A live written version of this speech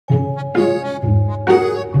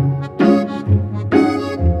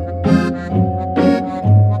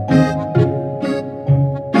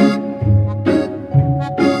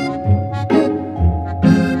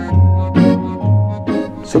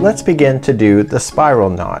let's begin to do the spiral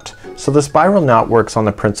knot. So the spiral knot works on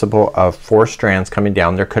the principle of 4 strands coming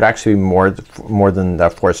down. There could actually be more than the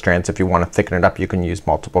 4 strands. If you want to thicken it up, you can use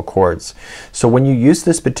multiple cords. So when you use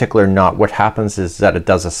this particular knot, what happens is that it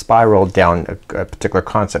does a spiral down a particular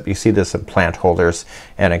concept. You see this in plant holders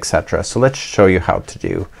and etc. So let's show you how to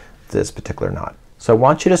do this particular knot. So I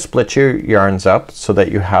want you to split your yarns up so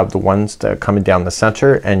that you have the ones that are coming down the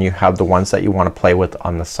center and you have the ones that you want to play with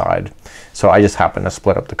on the side. So I just happen to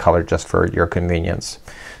split up the color just for your convenience.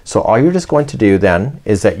 So all you're just going to do then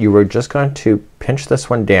is that you were just going to pinch this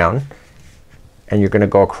one down and you're gonna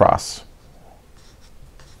go across.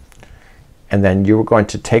 And then you're going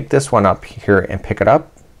to take this one up here and pick it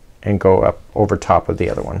up and go up over top of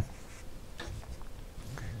the other one.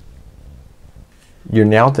 You're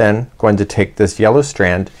now then going to take this yellow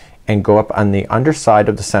strand and go up on the underside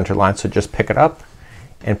of the center line. So just pick it up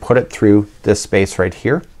and put it through this space right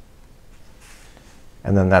here,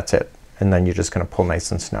 and then that's it. And then you're just gonna pull nice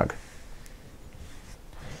and snug.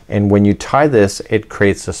 And when you tie this, it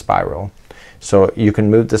creates a spiral. So you can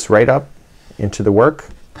move this right up into the work,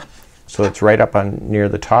 so it's right up on near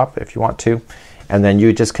the top if you want to, and then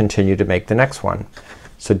you just continue to make the next one.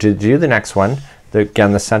 So to do the next one,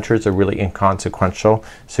 again the centers are really inconsequential,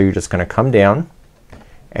 so you're just gonna come down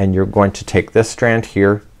and you're going to take this strand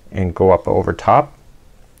here and go up over top.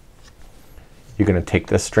 You're gonna take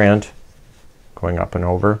this strand going up and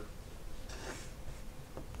over,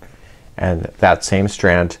 and that same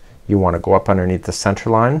strand you want to go up underneath the center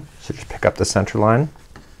line. So just pick up the center line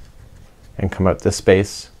and come out this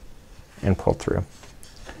space and pull through,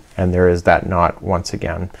 and there is that knot once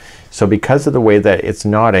again. So because of the way that it's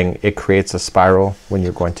knotting, it creates a spiral when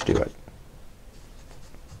you're going to do it.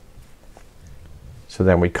 So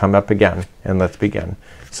then we come up again and let's begin.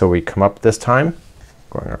 So we come up this time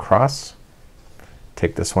going across,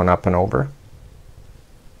 take this one up and over,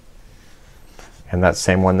 and that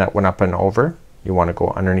same one that went up and over, you want to go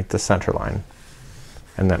underneath the center line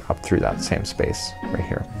and then up through that same space right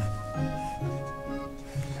here,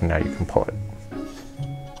 and now you can pull it.